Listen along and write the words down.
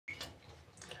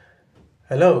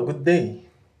Hello, good day.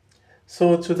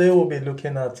 So today we'll be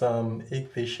looking at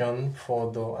Hikvision for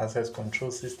the access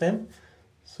control system.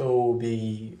 So we'll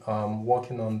be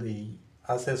working on the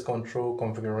access control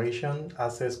configuration,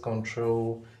 access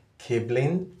control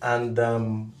cabling, and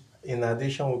in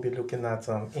addition we'll be looking at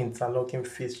interlocking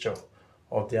fixture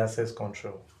of the access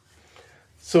control.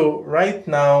 So right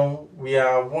now we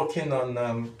are working on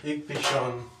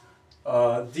Hikvision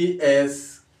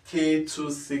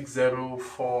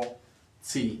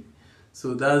DSK2604T.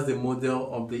 So that's the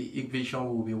model of the Hikvision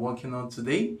we'll be working on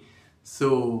today.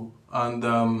 So,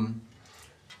 and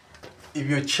if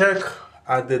you check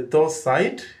at the door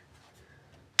side,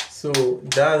 so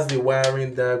that's the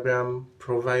wiring diagram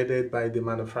provided by the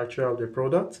manufacturer of the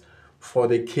product for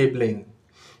the cabling.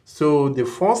 So the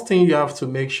first thing you have to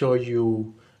make sure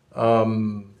you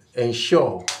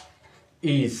ensure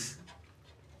is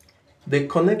the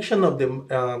connection of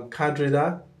the card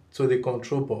reader to the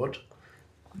control board.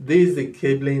 This is the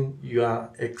cabling you are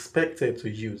expected to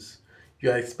use.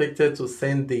 You are expected to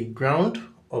send the ground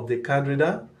of the card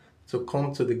reader to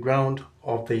come to the ground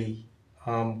of the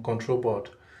control board.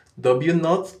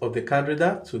 W0 of the card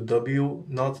reader to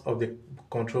W0 of the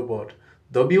control board.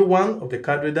 W1 of the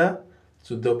card reader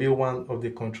to W1 of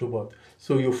the control board.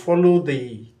 So you follow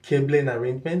the cabling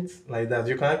arrangement like that.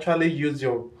 You can actually use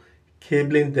your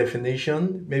cabling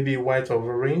definition, maybe white of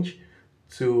orange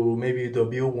to maybe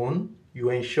W1. You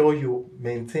ensure you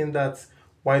maintain that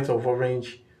white of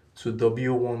orange to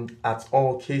W1 at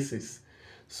all cases.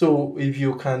 So if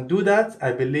you can do that,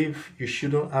 I believe you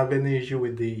shouldn't have any issue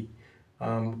with the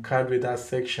card reader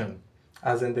section,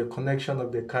 as in the connection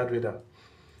of the card reader.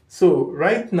 So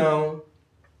right now,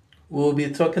 we'll be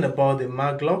talking about the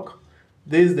mag lock.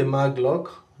 This is the mag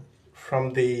lock.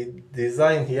 From the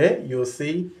design here, you'll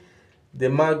see the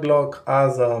mag lock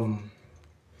has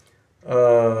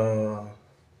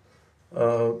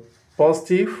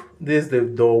positive. This is the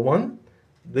door 1,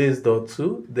 this is door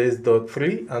 2, this is door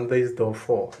 3, and this is door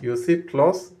 4. You see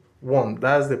plus 1,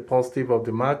 that's the positive of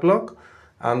the mag lock,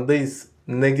 and this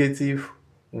negative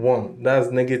 1,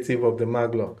 that's negative of the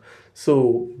mag lock.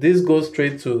 So this goes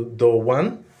straight to door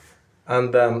 1,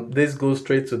 and this goes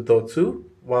straight to door 2,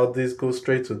 while this goes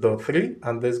straight to door 3,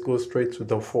 and this goes straight to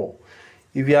door 4.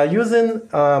 If you are using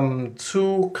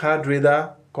two card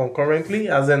reader concurrently,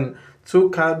 as in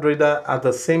two card reader at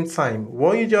the same time,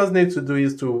 what you just need to do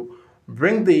is to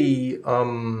bring the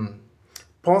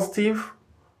positive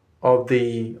of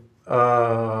the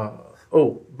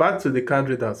back to the card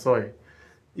reader, sorry.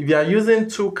 If you are using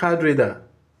two card reader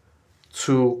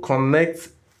to connect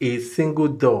a single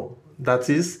door, that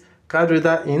is card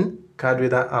reader in, card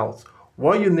reader out,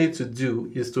 what you need to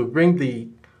do is to bring the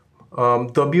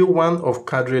W1 of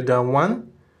card reader 1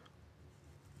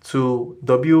 to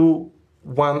W1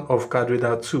 of card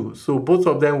reader 2. So both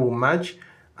of them will match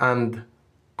and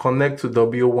connect to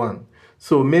W1.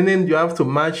 So meaning you have to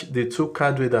match the two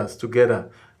card readers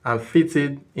together and fit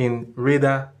it in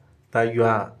reader that you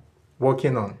are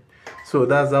working on. So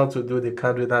that's how to do the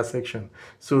card reader section.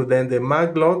 So then the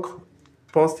mag lock,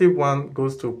 positive one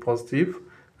goes to positive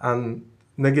and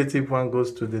negative one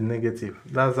goes to the negative.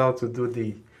 That's how to do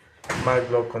the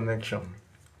mag lock connection.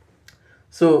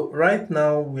 So right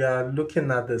now we are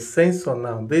looking at the sensor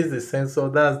now. This is the sensor.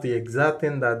 That's the exact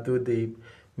thing that do the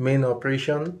main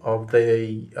operation of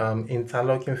the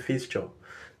interlocking fixture.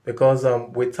 Because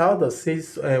without the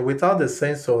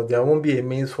sensor, there won't be a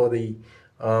means for the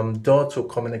door to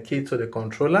communicate to the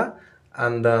controller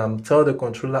and tell the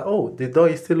controller, oh, the door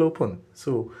is still open.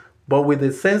 So, but with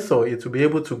the sensor, it will be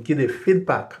able to give a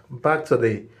feedback back to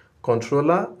the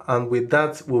controller, and with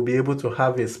that we'll be able to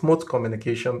have a smooth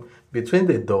communication between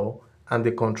the door and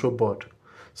the control board.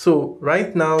 So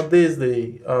right now this is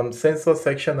the sensor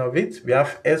section of it. We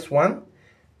have S1,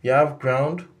 we have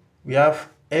ground, we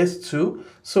have S2.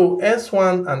 So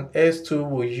S1 and S2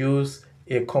 will use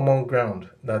a common ground,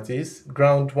 that is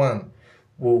ground 1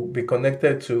 will be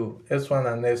connected to S1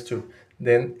 and S2.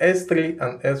 Then S3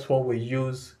 and S4 will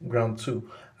use ground 2.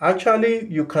 Actually,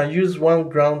 you can use one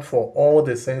ground for all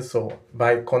the sensor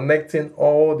by connecting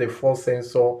all the 4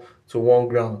 sensors to one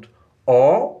ground.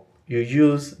 Or you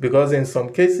use, because in some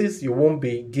cases you won't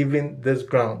be given this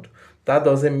ground. That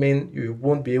doesn't mean you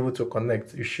won't be able to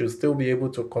connect. You should still be able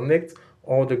to connect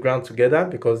all the ground together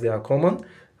because they are common.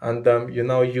 And you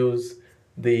now use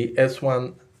the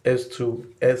S1, S2,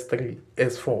 S3,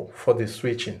 S4 for the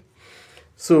switching.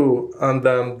 So, and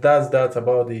that's that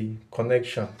about the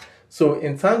connection. So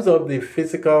in terms of the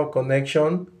physical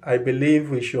connection, I believe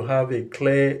we should have a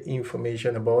clear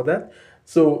information about that.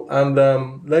 So, and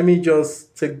let me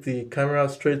just take the camera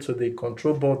straight to the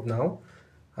control board now.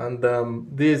 And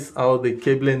this is how the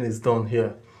cabling is done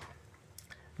here.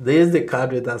 This is the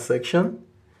card reader section.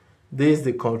 This is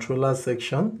the controller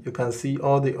section. You can see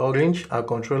all the orange are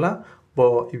controller,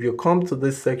 but if you come to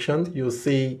this section, you'll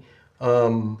see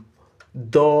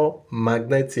door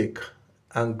magnetic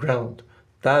and ground.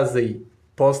 That's the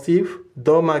positive.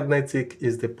 Door magnetic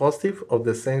is the positive of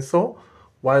the sensor,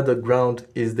 while the ground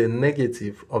is the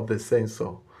negative of the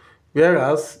sensor.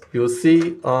 Whereas you'll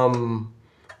see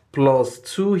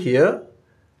 +2 here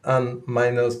and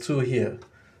 -2 here.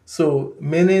 So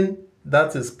meaning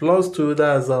that is +2,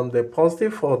 that's the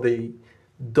positive for the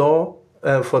door,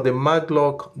 for the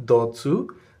maglock door 2,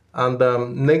 and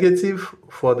negative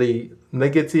for the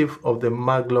negative of the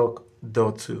maglock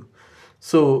door 2.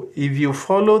 So if you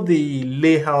follow the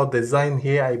layout design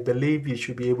here, I believe you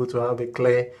should be able to have a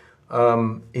clear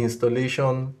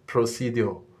installation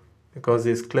procedure, because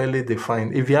it's clearly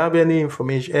defined. If you have any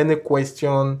information, any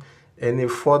question, any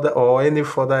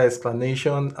further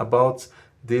explanation about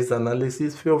this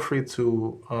analysis, feel free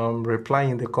to reply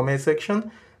in the comment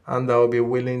section, and I'll be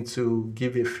willing to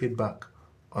give you feedback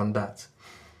on that.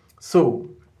 So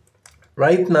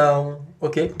right now,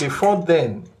 okay, before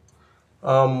then,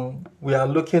 we are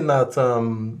looking at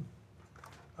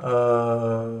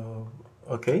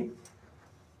okay.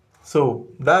 So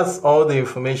that's all the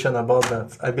information about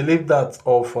that. I believe that's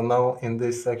all for now in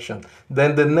this section.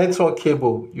 Then the network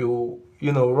cable, you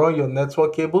run your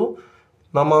network cable.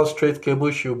 Normal straight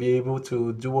cable should be able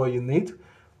to do what you need.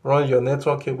 Run your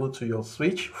network cable to your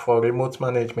switch for remote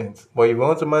management. But if you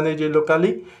want to manage it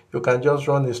locally, you can just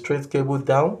run a straight cable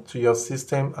down to your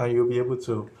system and you'll be able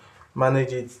to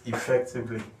manage it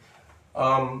effectively.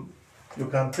 You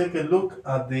can take a look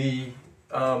at the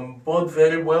board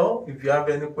very well. If you have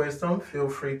any question, feel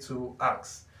free to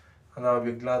ask, and I'll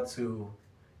be glad to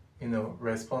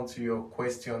respond to your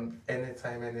question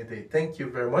anytime, any day. Thank you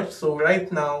very much. So right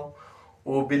now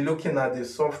we'll be looking at the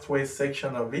software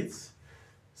section of it.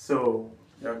 So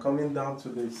you're coming down to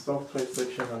the software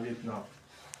section of it now.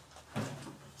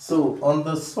 So on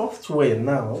the software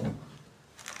now,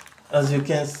 as you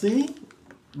can see,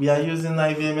 we are using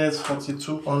IVMS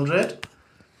 4200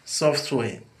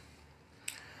 software.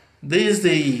 This is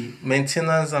the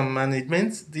maintenance and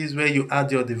management. This is where you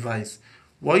add your device.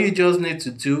 What you just need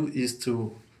to do is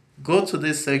to go to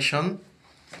this section,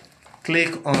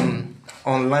 click on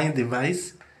online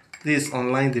device. This is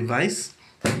online device.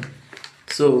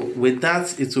 So with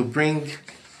that, it will bring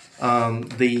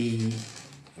the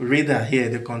reader here,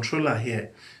 the controller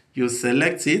here. You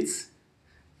select it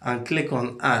and click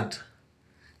on add.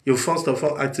 You first of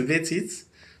all activate it.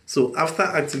 So after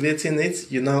activating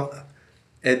it, you now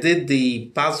edit the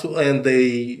password and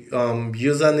the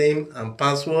username and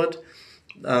password,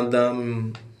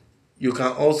 and you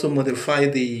can also modify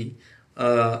the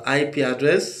IP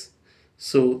address.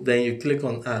 So then you click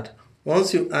on add.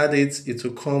 Once you add it, it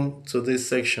will come to this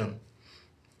section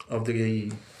of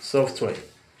the software.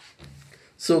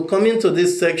 So coming to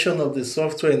this section of the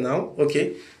software now,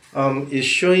 okay, it's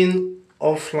showing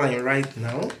offline right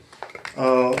now.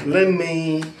 Let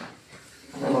me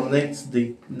connect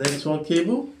the network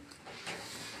cable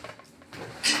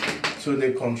to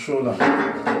the controller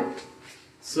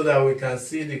so that we can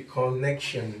see the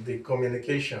connection, the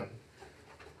communication.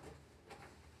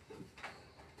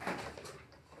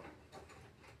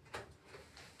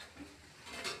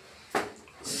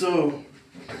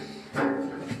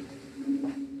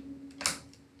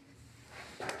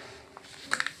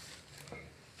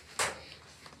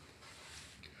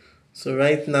 So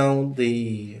right now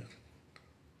the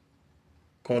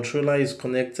controller is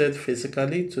connected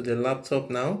physically to the laptop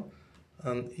now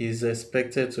and is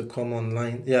expected to come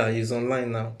online. Yeah, it's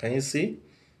online now. Can you see?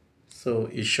 So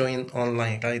it's showing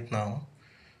online right now.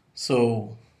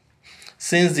 So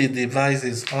since the device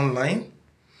is online,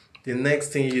 the next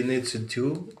thing you need to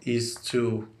do is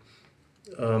to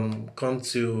come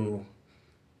to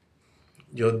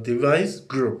your device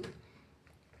group.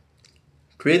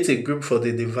 Create a group for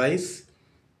the device.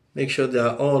 Make sure they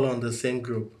are all on the same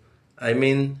group. I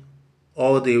mean,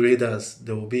 all the readers,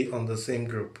 they will be on the same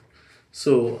group.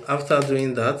 So after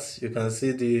doing that, you can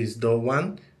see this door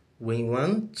 1, wing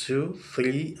 1, 2,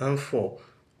 3, and 4.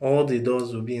 All the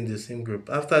doors will be in the same group.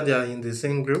 After they are in the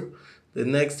same group, the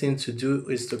next thing to do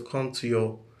is to come to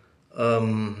your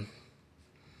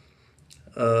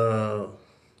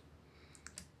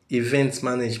event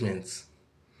management.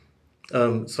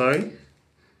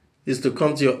 Is to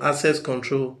come to your access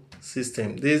control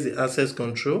system. This is the access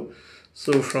control.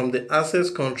 So from the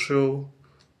access control,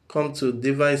 come to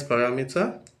device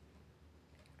parameter,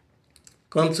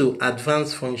 come to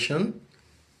advanced function.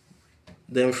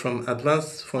 Then from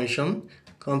advanced function,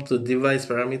 come to device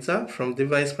parameter. From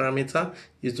device parameter,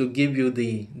 it will give you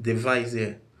the device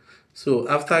here. So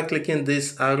after clicking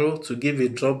this arrow to give a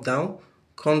drop down,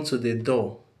 come to the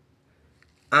door.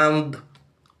 And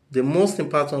the most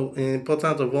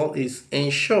important of all is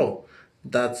ensure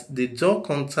that the door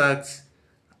contacts,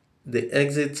 the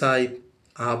exit type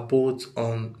are both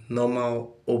on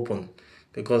normal open,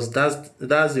 because that's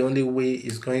the only way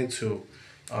it's going to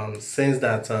sense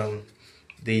that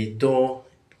the door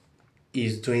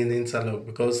is doing interlock,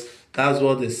 because that's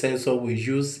what the sensor will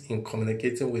use in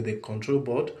communicating with the control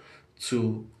board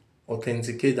to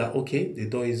authenticate that okay, the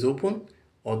door is open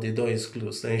or the door is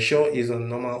closed. Ensure it's on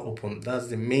normal open. That's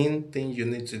the main thing you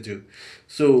need to do.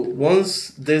 So once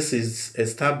this is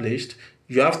established,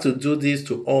 you have to do this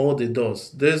to all the doors.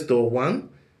 This door 1,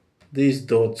 this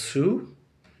door 2, you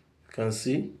can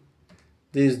see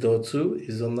this door 2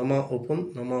 is on normal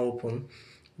open,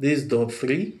 this door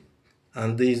 3,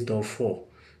 and this door 4.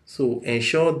 So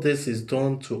ensure this is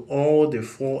done to all the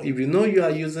 4. If you know you are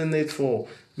using it for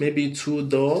maybe 2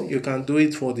 doors, you can do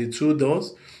it for the 2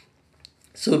 doors.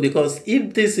 So because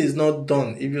if this is not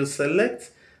done, if you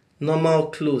select normal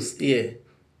close here,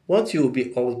 what you will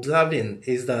be observing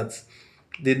is that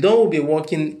the door will be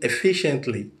working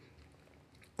efficiently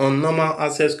on normal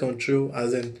access control,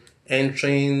 as in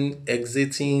entering,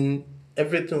 exiting,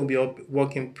 everything will be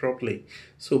working properly.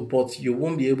 So but you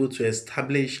won't be able to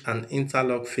establish an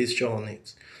interlock fixture on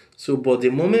it. So but the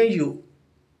moment you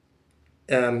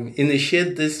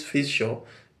initiate this fixture,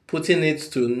 putting it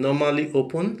to normally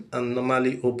open and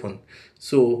normally open,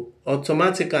 so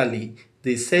automatically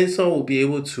the sensor will be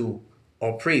able to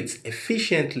operate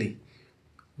efficiently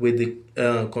with the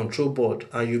control board,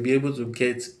 and you'll be able to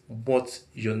get what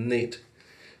you need.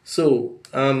 So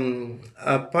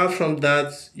apart from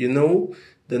that,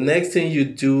 the next thing you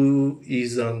do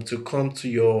is to come to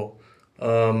your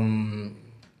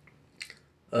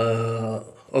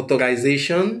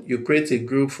authorization. You create a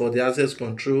group for the access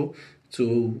control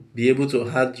to be able to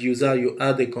add user. You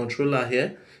add the controller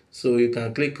here, so you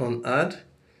can click on add,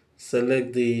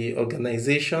 select the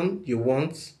organization you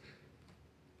want,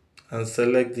 and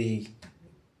select the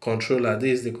controller.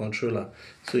 This is the controller,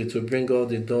 so it will bring all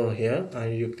the door here,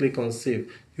 and you click on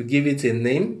save. You give it a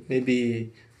name,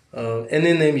 maybe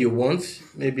any name you want.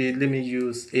 Maybe let me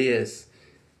use AS,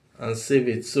 and save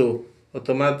it. So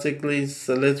automatically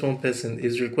select one person.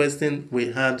 Is requesting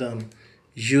we add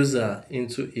user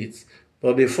into it,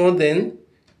 but before then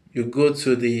you go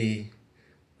to the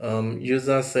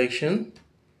user section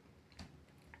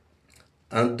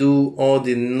and do all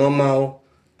the normal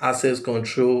access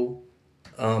control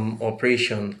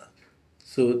operation.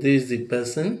 So this is the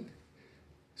person.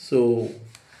 So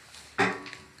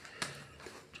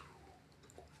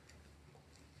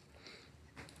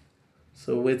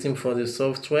waiting for the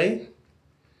software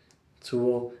to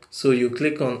work. So you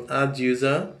click on add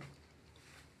user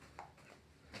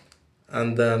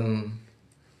and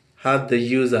add the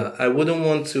user. I wouldn't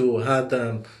want to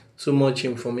add too much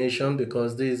information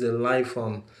because this is a live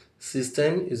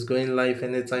system. Is going live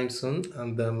anytime soon,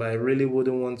 and I really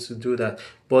wouldn't want to do that.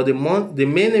 But the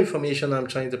main information I'm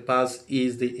trying to pass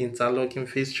is the interlocking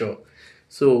fixture.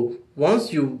 So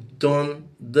once you've done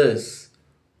this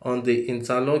on the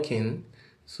interlocking,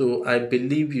 so I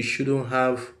believe you shouldn't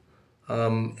have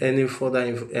any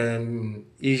further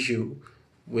issue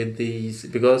with these,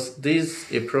 because this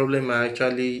is a problem I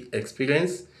actually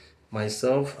experienced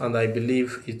myself, and I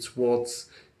believe it's worth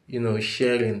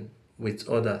sharing with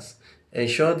others.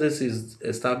 Ensure this is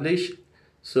established.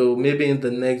 So maybe in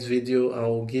the next video I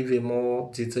will give a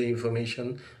more detailed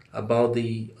information about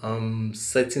the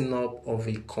setting up of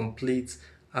a complete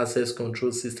access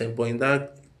control system, but in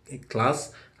that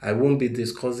class I won't be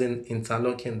discussing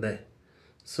interlocking there.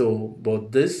 So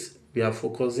but this, we are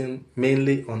focusing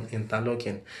mainly on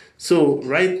interlocking. So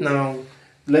right now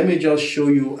let me just show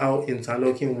you how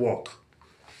interlocking work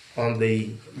on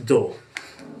the door.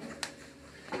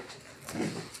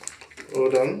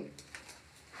 Hold on.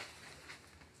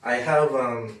 I have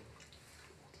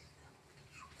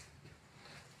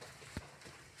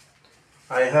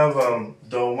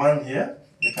door 1 here.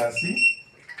 You can see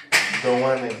door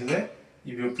 1 is there.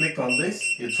 If you click on this,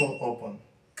 it won't open.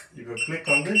 If you click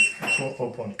on this, it won't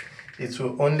open. It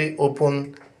will only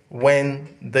open when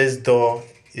this door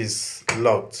is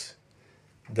locked.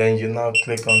 Then you now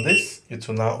click on this, it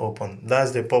will now open.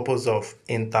 That's the purpose of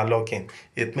interlocking.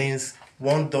 It means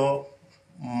one door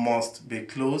must be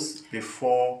closed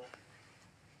before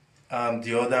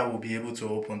the other will be able to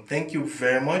open. Thank you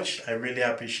very much. I really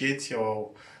appreciate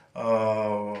your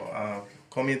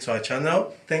coming to our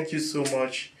channel. Thank you so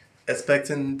much.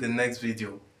 Expecting the next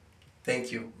video.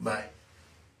 Thank you. Bye.